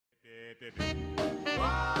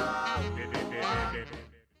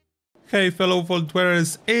Hey fellow Vault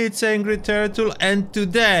Dwellers, it's Angry Turtle, and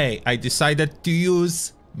today I decided to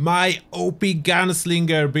use my OP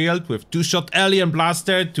Gunslinger build with 2-shot Alien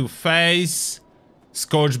Blaster to face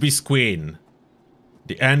Scorchbeast Queen,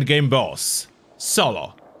 the endgame boss,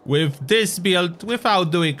 solo. With this build,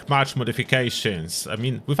 without doing much modifications,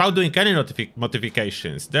 without doing any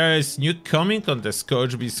modifications. There is nuke coming on the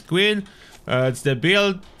Scorchbeast Queen, it's the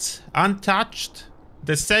build untouched.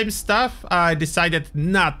 The same stuff. I decided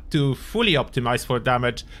not to fully optimize for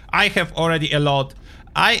damage. I have already a lot.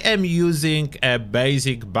 I am using a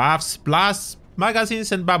basic buffs plus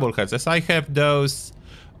magazines and bubbleheads, as I have those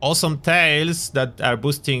awesome tails that are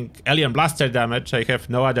boosting Alien Blaster damage. I have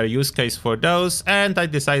no other use case for those, and I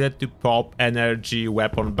decided to pop energy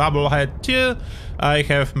weapon bubblehead too. I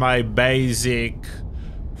have my basic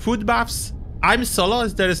food buffs. I'm solo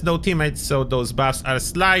as there is no teammate, so those buffs are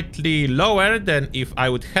slightly lower than if I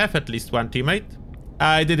would have at least one teammate.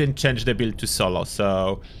 I didn't change the build to solo,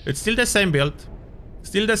 so it's still the same build.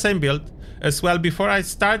 Still the same build. As well, before I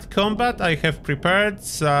start combat, I have prepared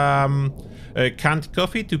some canned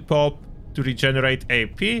coffee to pop to regenerate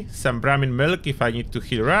AP, some Brahmin milk if I need to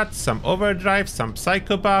heal rats, some overdrive, some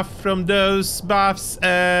psycho buff from those buffs,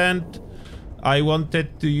 and I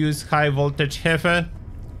wanted to use high voltage Hefe.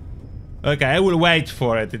 Okay, I will wait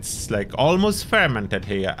for it. It's like almost fermented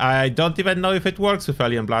here. I don't even know if it works with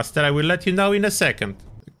Alien Blaster. I will let you know in a second.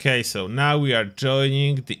 Okay, so now we are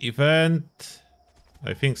joining the event.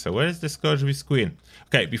 I think so. Where is the Scorchbeast Queen?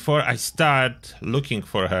 Okay, before I start looking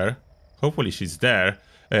for her, hopefully she's there.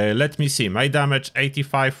 Let me see. My damage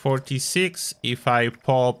 8546. If I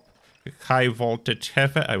pop high voltage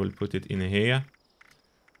Hefe, I will put it in here.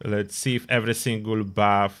 Let's see if every single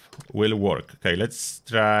buff will work. Okay, let's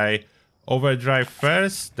try overdrive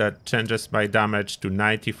first. That changes my damage to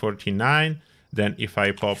 9049. Then if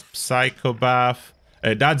I pop psycho buff,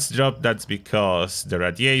 that's dropped. That's because the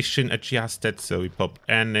radiation adjusted, so we pop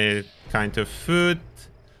any kind of food.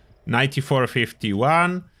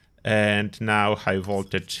 9451. And now high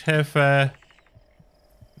voltage Hefe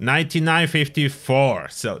 9954.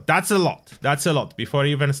 So that's a lot. That's a lot before I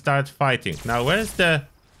even start fighting. Now where's the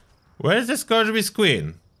Scorchbeast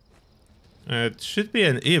Queen? It should be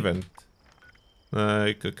an event.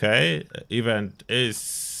 Like, okay, event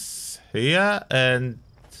is here, and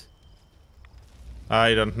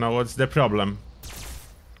I don't know what's the problem.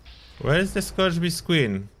 Where is the Scorchbeast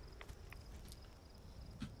Queen?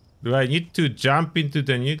 Do I need to jump into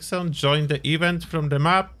the nuke zone, join the event from the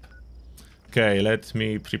map? Okay, let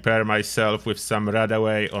me prepare myself with some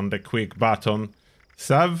radaway on the quick button.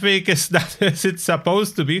 Something is not as it's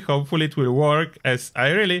supposed to be. Hopefully it will work, as I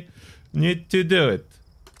really need to do it.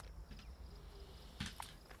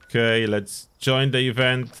 Okay, let's join the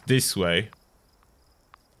event this way.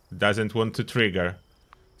 Doesn't want to trigger.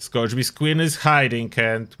 Scorchbeast Queen is hiding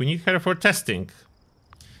and we need her for testing.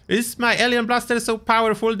 Is my Alien Blaster so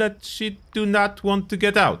powerful that she do not want to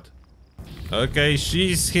get out? Okay,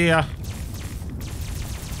 she's here.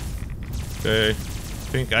 Okay, I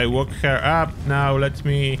think I woke her up. Now let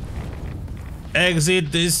me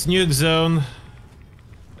exit this nuke zone.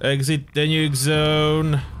 Exit the nuke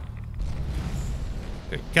zone.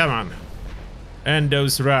 Okay, come on. And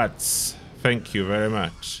those rats. Thank you very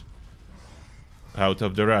much. Out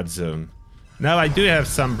of the rat zone. Now I do have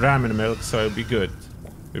some Brahmin milk, so it'll be good.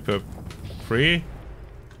 We put 3. Is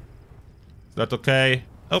that okay?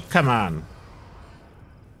 Oh, come on.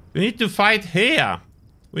 We need to fight here.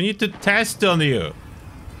 We need to test on you.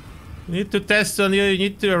 We need to test on you. You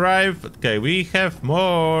need to arrive. Okay, we have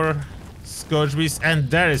more Scorchbeast,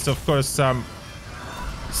 and there is, of course, some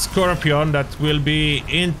Scorpion that will be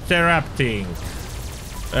interrupting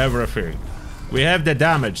everything. We have the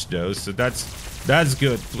damage though, so that's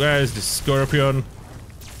good. Where is the Scorpion?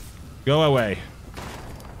 Go away.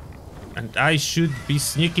 And I should be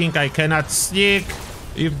sneaking. I cannot sneak.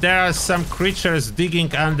 If there are some creatures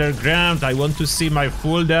digging underground, I want to see my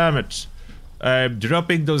full damage. I'm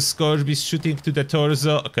dropping those Scorchbeasts, shooting to the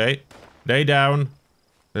torso. Okay, lay down.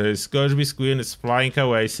 The Scorchbeast Queen is flying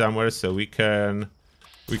away somewhere, so we can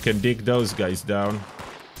dig those guys down.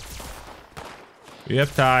 We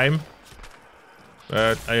have time,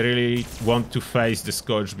 but I really want to face the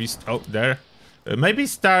Scorchbeast. Oh, there. Maybe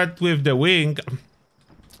start with the wing.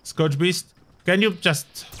 Scorchbeast, can you just...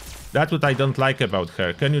 That's what I don't like about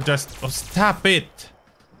her. Can you just... Oh, stop it!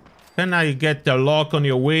 Can I get the lock on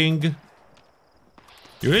your wing?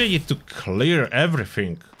 You really need to clear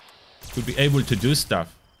everything to be able to do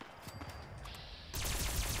stuff.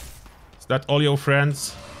 Is that all your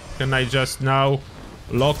friends? Can I just now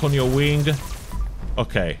lock on your wing?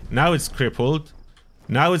 Okay, now it's crippled.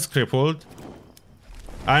 Now it's crippled.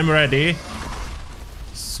 I'm ready.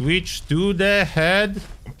 Switch to the head.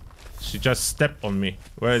 She just stepped on me.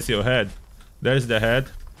 Where is your head? There's the head.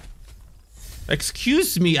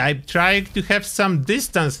 Excuse me, I'm trying to have some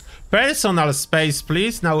distance. Personal space,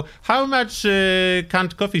 please. Now, how much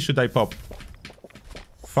canned coffee should I pop?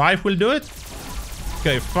 5 will do it?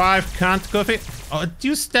 Okay, 5 canned coffee. Oh, do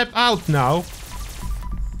you step out now?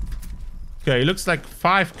 Okay, looks like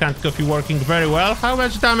 5 canned coffee working very well. How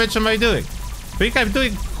much damage am I doing? I think I'm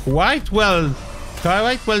doing quite well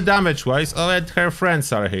damage-wise. Oh, and her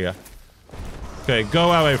friends are here. Okay,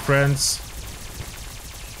 go away, friends.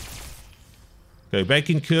 Okay, back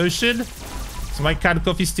in cushion. Is my canned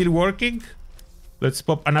coffee still working? Let's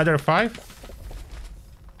pop another 5.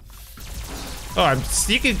 Oh, I'm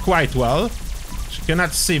sneaking quite well. She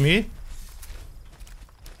cannot see me.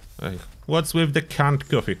 What's with the canned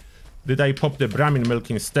coffee? Did I pop the Brahmin milk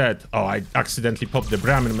instead? Oh, I accidentally popped the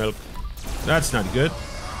Brahmin milk. That's not good.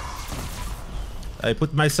 I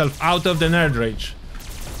put myself out of the nerd rage.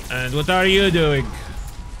 And what are you doing?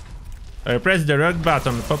 I pressed the red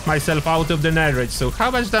button, pop myself out of the nerd rage. So how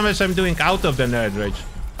much damage I'm doing out of the nerd rage?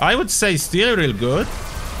 I would say still real good.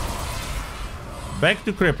 Back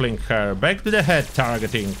to crippling her. Back to the head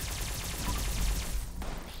targeting.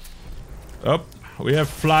 Oh, we have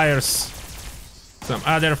flyers. Some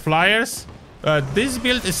other flyers. This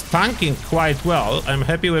build is tanking quite well. I'm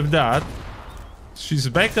happy with that. She's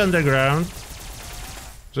back on the ground.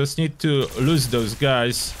 Just need to lose those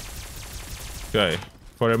guys. Okay.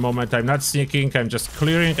 For a moment, I'm not sneaking. I'm just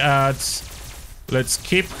clearing ads. Let's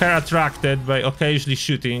keep her attracted by occasionally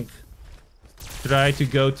shooting. Try to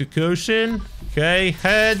go to cushion. Okay,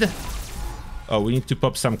 head. Oh, we need to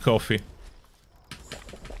pop some coffee.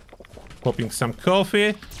 Popping some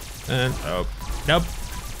coffee. And, oh, nope.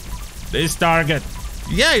 This target.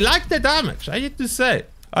 Yeah, I like the damage, I need to say.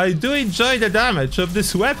 I do enjoy the damage of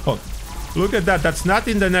this weapon. Look at that, that's not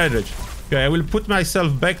in the nerd rage. Okay, I will put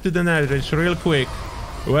myself back to the nerd rage real quick.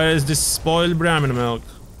 Where is this spoiled Brahmin milk?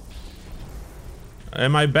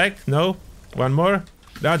 Am I back? No? One more?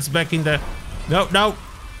 That's back in the... No, no!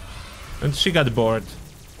 And she got bored.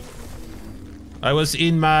 I was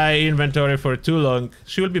in my inventory for too long.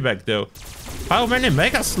 She will be back though. How many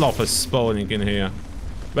Mega Sloth is spawning in here?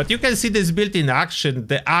 But you can see this build in action,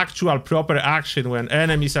 the actual proper action when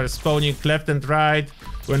enemies are spawning left and right,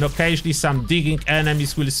 when occasionally some digging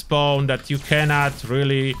enemies will spawn that you cannot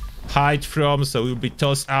really hide from, so you'll be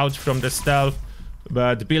tossed out from the stealth.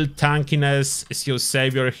 But build tankiness is your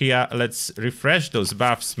savior here. Let's refresh those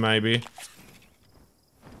buffs maybe.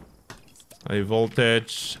 High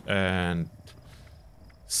voltage and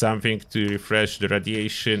something to refresh the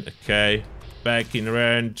radiation. Okay, back in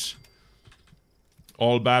range.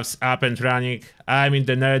 All buffs up and running. I'm in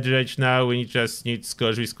the nerd rage now. We just need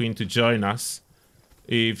Scorch's Queen to join us.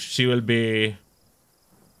 If she will be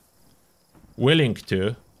willing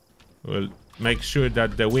to, we'll make sure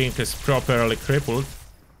that the wing is properly crippled.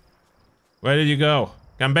 Where did you go?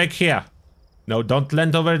 Come back here. No, don't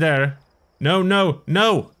land over there. No, no,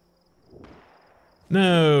 no.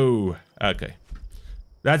 No. Okay.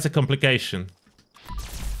 That's a complication.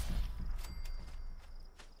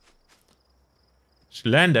 She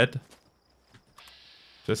landed.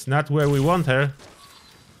 Just not where we want her.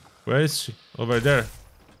 Where is she? Over there.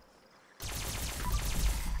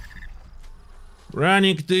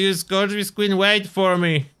 Running to you, Scorch's Queen, wait for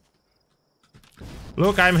me.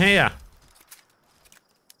 Look, I'm here.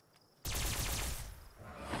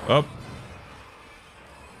 Oh.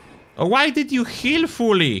 Oh, why did you heal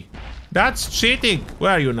fully? That's cheating.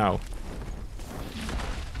 Where are you now?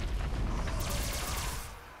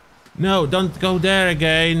 No, don't go there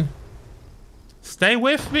again. Stay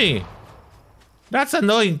with me. That's an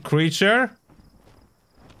annoying creature.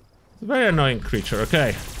 It's a very annoying creature.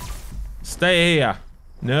 Okay. Stay here.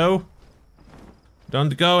 No.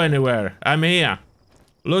 Don't go anywhere. I'm here.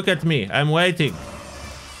 Look at me. I'm waiting.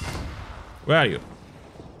 Where are you?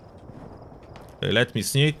 Okay, let me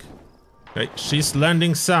sneak. Okay, she's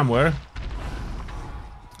landing somewhere.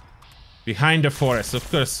 Behind the forest, of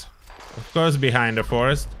course. Of course, behind the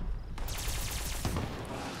forest.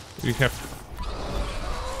 We have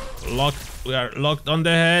locked. We are locked on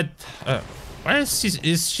the head. Where is she?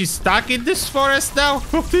 Is she stuck in this forest now?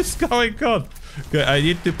 What is going on? Okay, I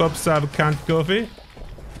need to pop some canned coffee.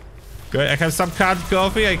 Okay, I have some canned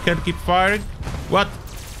coffee. I can keep firing. What?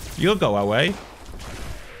 You go away.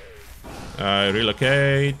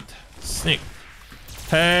 Relocate. Sneak.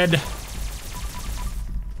 Head.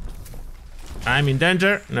 I'm in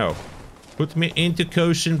danger. No. Put me into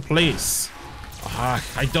caution, please.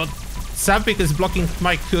 I don't Something is blocking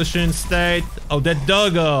my cushion state. Oh, that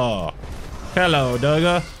doggo. Hello,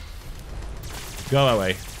 doggo. Go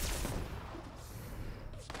away.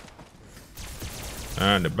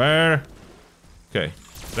 And the bear. Okay.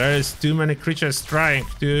 There is too many creatures trying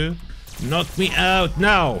to knock me out.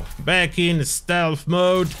 Now, back in stealth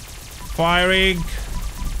mode. Firing.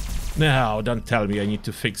 No, don't tell me I need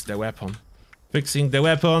to fix the weapon. Fixing the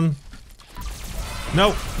weapon.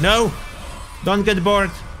 No, no. Don't get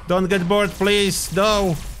bored. Don't get bored, please.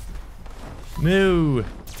 No. No.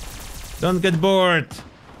 Don't get bored.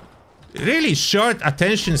 Really short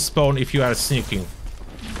attention span if you are sneaking.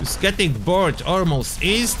 Just getting bored almost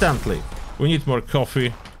instantly. We need more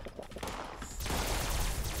coffee.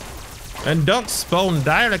 And dogs spawn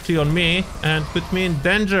directly on me and put me in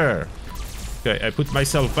danger. Okay, I put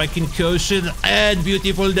myself back in caution and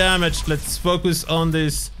beautiful damage. Let's focus on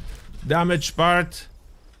this damage part.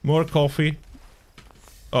 More coffee.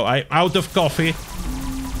 Oh, I'm out of coffee.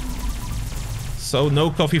 So no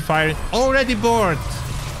coffee firing. Already bored.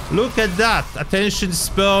 Look at that. Attention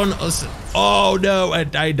span. Oh no,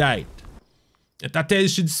 and I died. An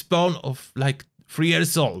attention span of like 3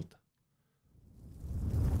 years old.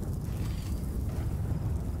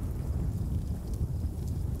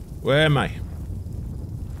 Where am I?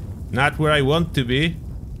 Not where I want to be.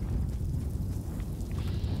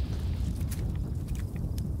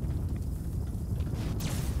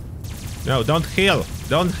 No, don't heal.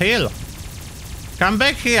 Don't heal. Come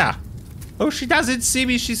back here. Oh, she doesn't see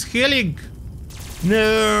me. She's healing.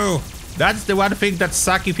 No. That's the one thing that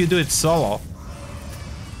sucks if you do it solo.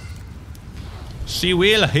 She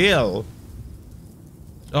will heal.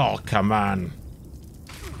 Oh, come on.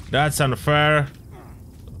 That's unfair.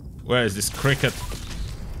 Where is this cricket?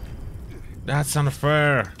 That's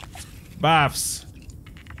unfair. Buffs.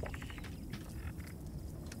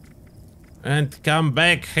 And come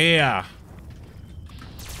back here.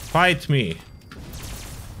 Fight me.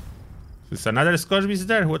 Is another Scorpius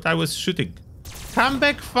there? What I was shooting. Come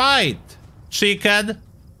back, fight, chicken.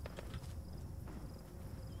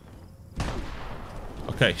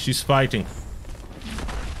 Okay, she's fighting.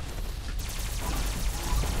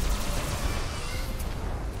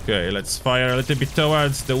 Okay, let's fire a little bit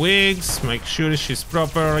towards the wings. Make sure she's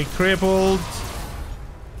properly crippled.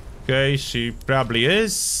 Okay, she probably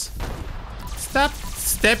is. Stop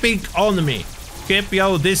stepping on me. Keep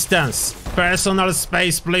your distance. Personal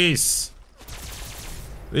space, please.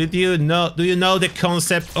 Do you know the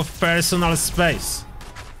concept of personal space?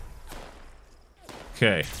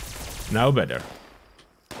 Okay, now better.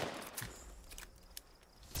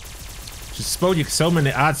 She's spawning so many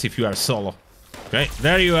ads if you are solo. Okay,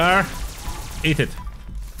 there you are. Eat it.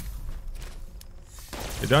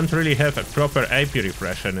 I don't really have a proper AP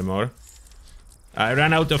refresh anymore. I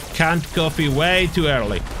ran out of canned coffee way too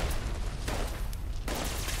early.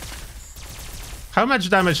 How much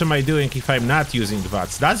damage am I doing if I'm not using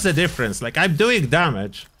VATS? That's the difference. Like, I'm doing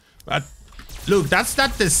damage, but look, that's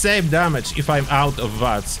not the same damage if I'm out of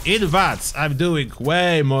VATS. In VATS, I'm doing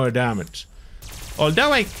way more damage.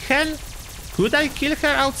 Although I can... Could I kill her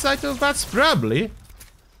outside of VATS? Probably.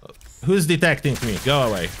 Who's detecting me? Go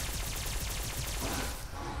away.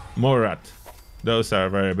 More rat. Those are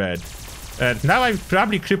very bad. And now I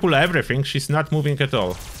probably cripple everything. She's not moving at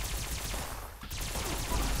all.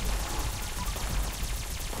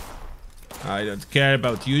 I don't care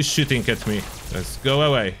about you shooting at me. Let's go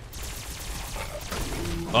away.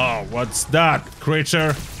 Oh, what's that,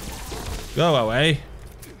 creature? Go away.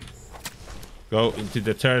 Go into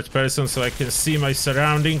the third person so I can see my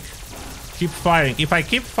surrounding. Keep firing. If I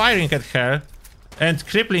keep firing at her and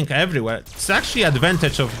crippling everywhere, it's actually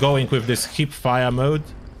advantage of going with this hip fire mode.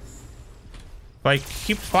 If I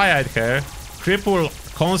keep fire at her, cripple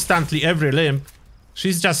constantly every limb,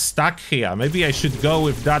 she's just stuck here. Maybe I should go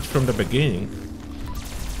with that from the beginning.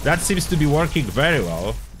 That seems to be working very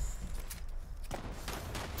well.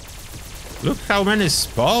 Look how many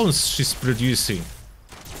spawns she's producing.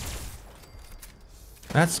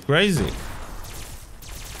 That's crazy.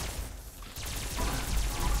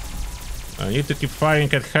 I need to keep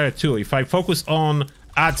firing at her too. If I focus on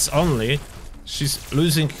ads only, she's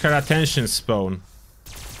losing her attention span.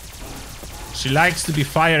 She likes to be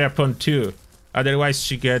fired upon too. Otherwise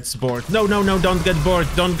she gets bored. No, no, no, don't get bored.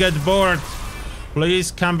 Don't get bored.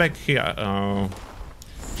 Please come back here. Oh,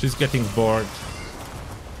 she's getting bored.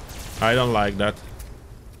 I don't like that.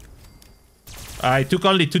 I took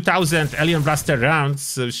only 2000 Alien Blaster rounds,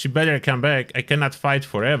 so she better come back. I cannot fight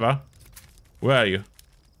forever. Where are you?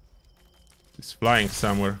 She's flying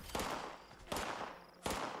somewhere.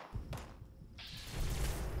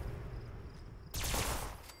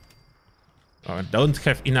 Oh, I don't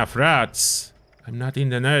have enough rats. I'm not in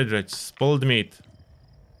the netherite. Spoiled meat.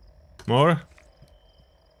 More?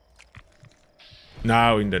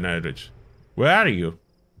 Now in the netherite. Where are you?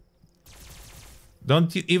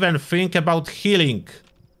 Don't you even think about healing.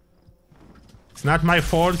 It's not my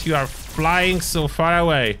fault you are flying so far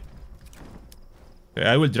away. Okay,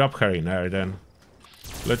 I will drop her in there then.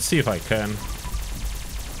 Let's see if I can.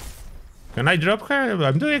 Can I drop her?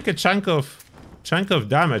 I'm doing a chunk of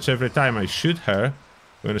damage every time I shoot her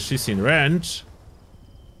when she's in range.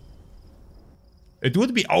 It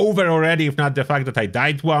would be over already if not the fact that I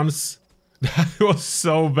died once. That was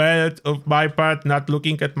so bad of my part, not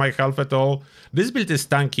looking at my health at all. This build is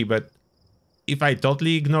tanky, but if I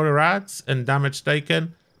totally ignore rats and damage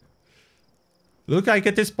taken, look like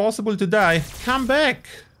it is possible to die. Come back!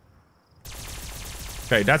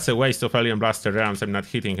 Okay, that's a waste of alien blaster rounds. I'm not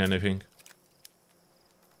hitting anything.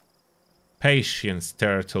 Patience,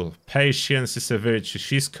 turtle. Patience is a virtue.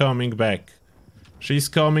 She's coming back. She's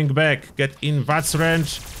coming back. Get in VATS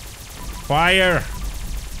range. Fire!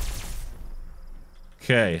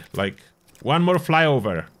 Okay, like one more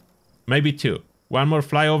flyover. Maybe two. One more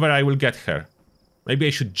flyover, I will get her. Maybe I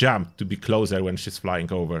should jump to be closer when she's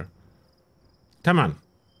flying over. Come on.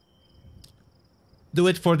 Do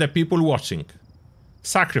it for the people watching.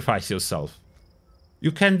 Sacrifice yourself.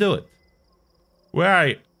 You can do it. Where are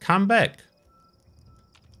you? Come back.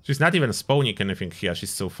 She's not even spawning anything here. She's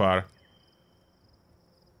so far.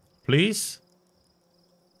 Please?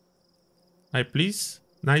 Please?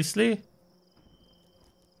 Nicely?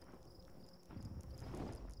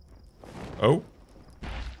 Oh.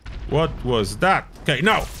 What was that? Okay,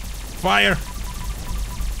 no! Fire!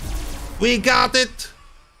 We got it!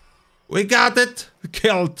 We got it!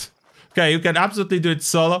 Killed! Okay, you can absolutely do it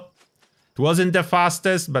solo. It wasn't the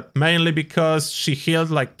fastest, but mainly because she healed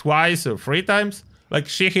like twice or 3 times. Like,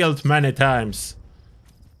 she healed many times.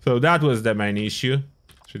 So that was the main issue.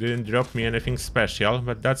 She didn't drop me anything special,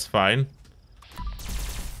 but that's fine.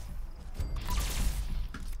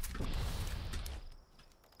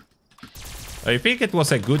 I think it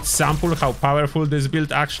was a good sample how powerful this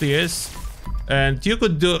build actually is. And you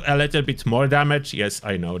could do a little bit more damage. Yes,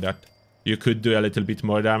 I know that. You could do a little bit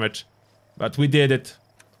more damage. But we did it.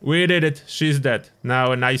 We did it. She's dead.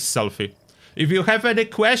 Now a nice selfie. If you have any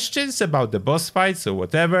questions about the boss fights or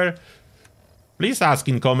whatever, please ask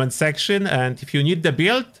in comment section. And if you need the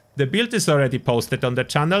build is already posted on the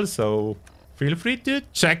channel. So feel free to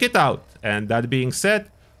check it out. And that being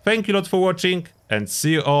said, thank you a lot for watching and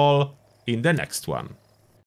see you all in the next one.